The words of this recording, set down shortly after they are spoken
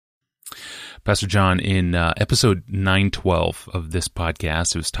Pastor John, in episode 912 of this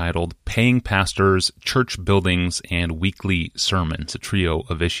podcast, it was titled Paying Pastors, Church Buildings, and Weekly Sermons, a trio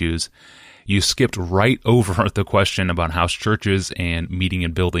of issues. You skipped right over the question about house churches and meeting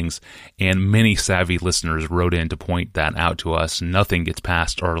in buildings, and many savvy listeners wrote in to point that out to us. Nothing gets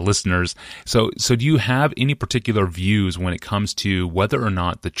past our listeners. So do you have any particular views when it comes to whether or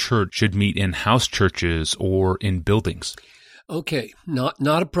not the church should meet in house churches or in buildings? Okay, not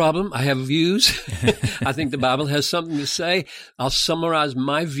a problem. I have views. I think the Bible has something to say. I'll summarize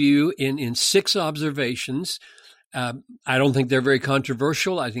my view in 6 observations. I don't think they're very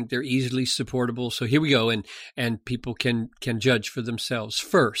controversial. I think they're easily supportable. So here we go, and people can judge for themselves.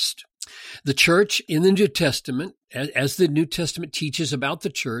 First, the church in the New Testament, as the New Testament teaches about the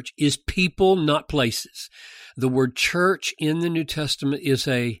church, is people, not places. The word church in the New Testament is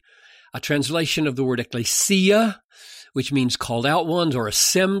a translation of the word ecclesia, which means called out ones or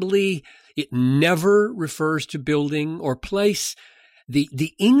assembly. It never refers to building or place.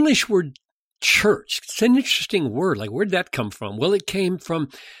 The English word church, it's an interesting word. Like, where'd that come from? Well, it came from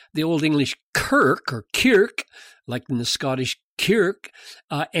the Old English kirk or kirk, like in the Scottish kirk,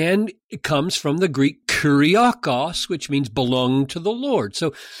 and it comes from the Greek kuriakos, which means belonging to the Lord.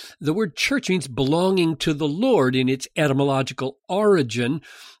 So the word church means belonging to the Lord in its etymological origin,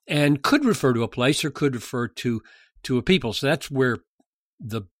 and could refer to a place or could refer to a people. So that's where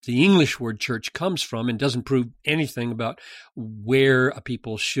the English word church comes from, and doesn't prove anything about where a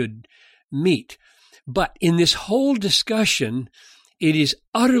people should meet. But in this whole discussion, it is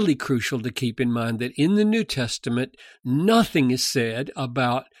utterly crucial to keep in mind that in the New Testament, nothing is said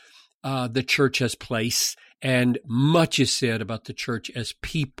about the church as place, and much is said about the church as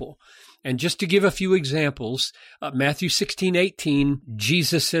people. And just to give a few examples, Matthew 16:18,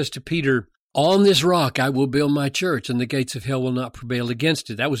 Jesus says to Peter, "On this rock I will build my church, and the gates of hell will not prevail against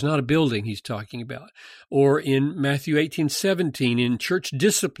it." That was not a building he's talking about. Or in Matthew 18:17, in church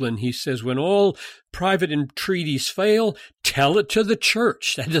discipline, he says, when all private entreaties fail, tell it to the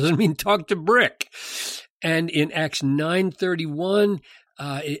church. That doesn't mean talk to brick. And in Acts 9:31,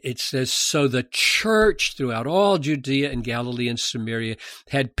 it says, so the church throughout all Judea and Galilee and Samaria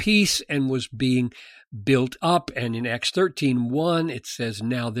had peace and was being built up. And in Acts 13:1, it says,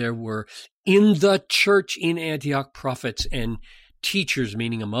 now there were in the church in Antioch prophets and teachers,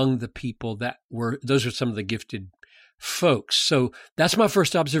 meaning among the people those are some of the gifted folks. So that's my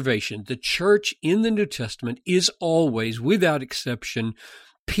first observation. The church in the New Testament is always, without exception,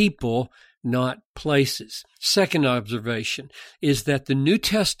 people, not places. Second observation is that the New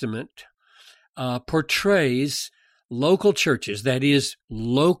Testament portrays local churches, that is,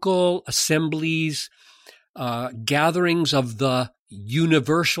 local assemblies, gatherings of the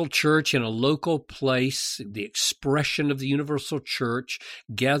universal church in a local place, the expression of the universal church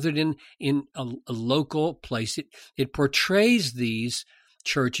gathered in a local place. It portrays these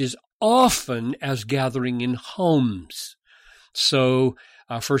churches often as gathering in homes. So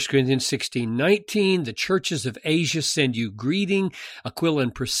 1 Corinthians 16:19, the churches of Asia send you greeting, Aquila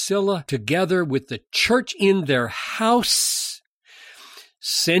and Priscilla, together with the church in their house,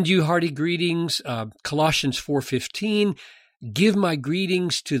 send you hearty greetings. Colossians 4:15, give my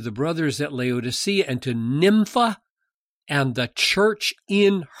greetings to the brothers at Laodicea and to Nympha and the church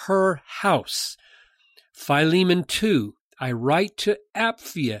in her house. Philemon 2, I write to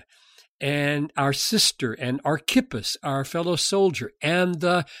Apphia and our sister, and Archippus, our fellow soldier, and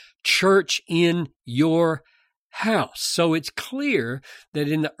the church in your house. So it's clear that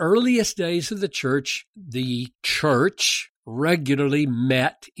in the earliest days of the church regularly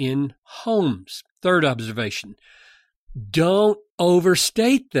met in homes. Third observation, don't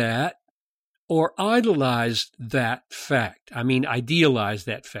overstate that or idealize that fact. Idealize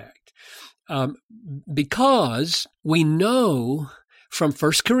that fact. Because we know from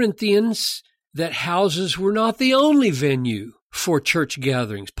 1 Corinthians that houses were not the only venue for church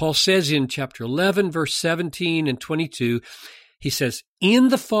gatherings. Paul says in chapter 11, verse 17 and 22, he says, in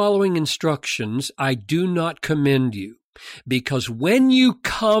the following instructions, I do not commend you, because when you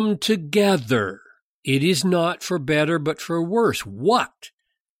come together, it is not for better, but for worse. What?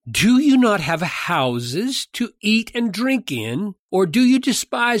 Do you not have houses to eat and drink in? Or do you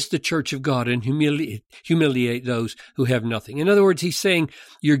despise the church of God and humiliate those who have nothing? In other words, he's saying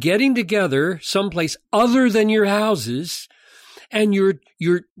you're getting together someplace other than your houses, and you're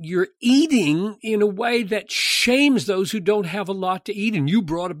eating in a way that shames those who don't have a lot to eat. And you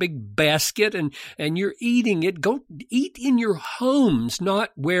brought a big basket and you're eating it. Go eat in your homes,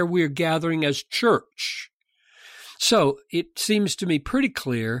 not where we're gathering as church. So it seems to me pretty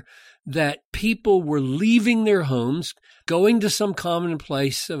clear that people were leaving their homes, going to some common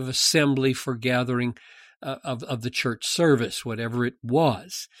place of assembly for gathering of the church service, whatever it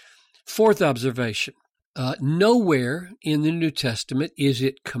was. Fourth observation, nowhere in the New Testament is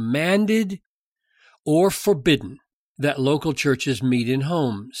it commanded or forbidden that local churches meet in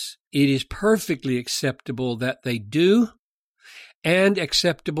homes. It is perfectly acceptable that they do and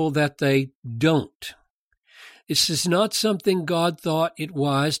acceptable that they don't. This is not something God thought it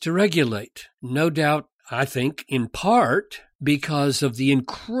wise to regulate. No doubt, I think, in part because of the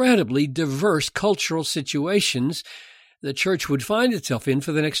incredibly diverse cultural situations the church would find itself in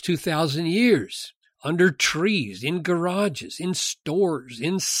for the next 2,000 years. Under trees, in garages, in stores,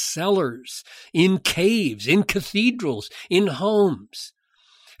 in cellars, in caves, in cathedrals, in homes.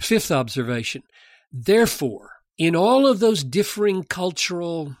 Fifth observation, therefore, in all of those differing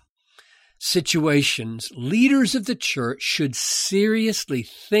cultural situations, leaders of the church should seriously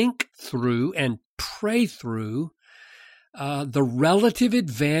think through and pray through the relative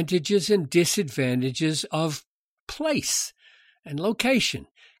advantages and disadvantages of place and location,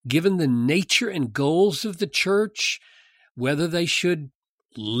 given the nature and goals of the church, whether they should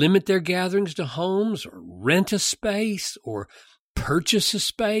limit their gatherings to homes or rent a space or purchase a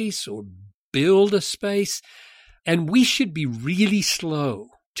space or build a space. And we should be really slow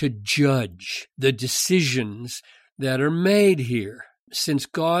to judge the decisions that are made here, since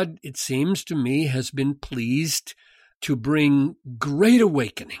God, it seems to me, has been pleased to bring great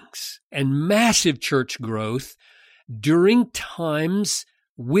awakenings and massive church growth during times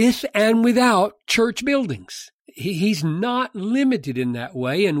with and without church buildings. He's not limited in that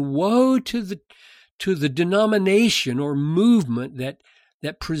way, and woe to the denomination or movement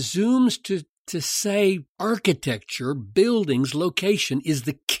that presumes to say architecture, buildings, location is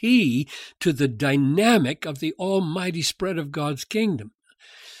the key to the dynamic of the almighty spread of God's kingdom.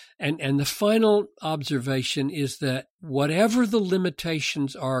 And the final observation is that whatever the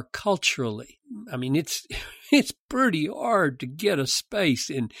limitations are culturally, I mean, it's pretty hard to get a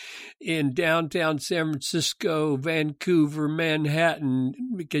space in downtown San Francisco, Vancouver, Manhattan,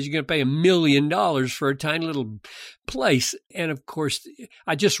 because you're going to pay $1 million for a tiny little place. And of course,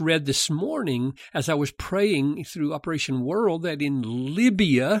 I just read this morning as I was praying through Operation World that in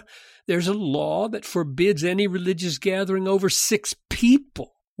Libya, there's a law that forbids any religious gathering over 6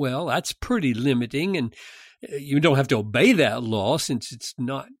 people. Well, that's pretty limiting, and you don't have to obey that law since it's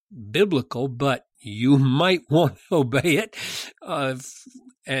not biblical, but you might want to obey it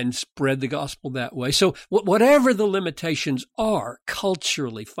and spread the gospel that way. So whatever the limitations are,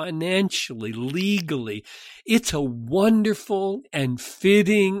 culturally, financially, legally, it's a wonderful and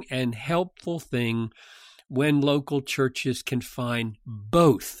fitting and helpful thing when local churches can find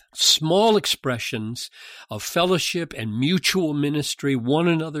both small expressions of fellowship and mutual ministry, one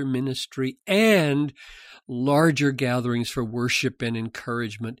another ministry, and larger gatherings for worship and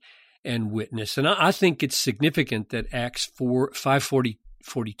encouragement and witness. And I think it's significant that Acts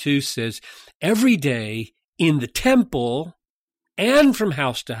 5:42 says, every day in the temple and from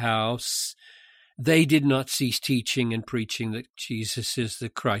house to house, they did not cease teaching and preaching that Jesus is the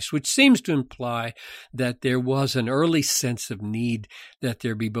Christ, which seems to imply that there was an early sense of need that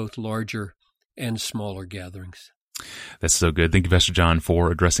there be both larger and smaller gatherings. That's so good. Thank you, Pastor John, for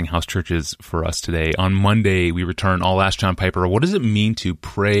addressing house churches for us today. On Monday, we return. I'll ask John Piper, what does it mean to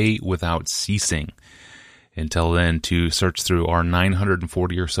pray without ceasing? Until then, to search through our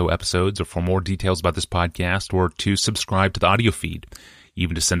 940 or so episodes, or for more details about this podcast, or to subscribe to the audio feed,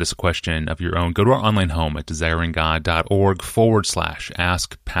 even to send us a question of your own, go to our online home at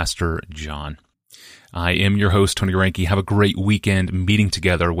desiringgod.org/Ask Pastor John. I am your host, Tony Reinke. Have a great weekend meeting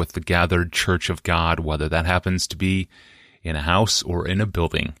together with the gathered Church of God, whether that happens to be in a house or in a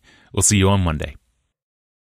building. We'll see you on Monday.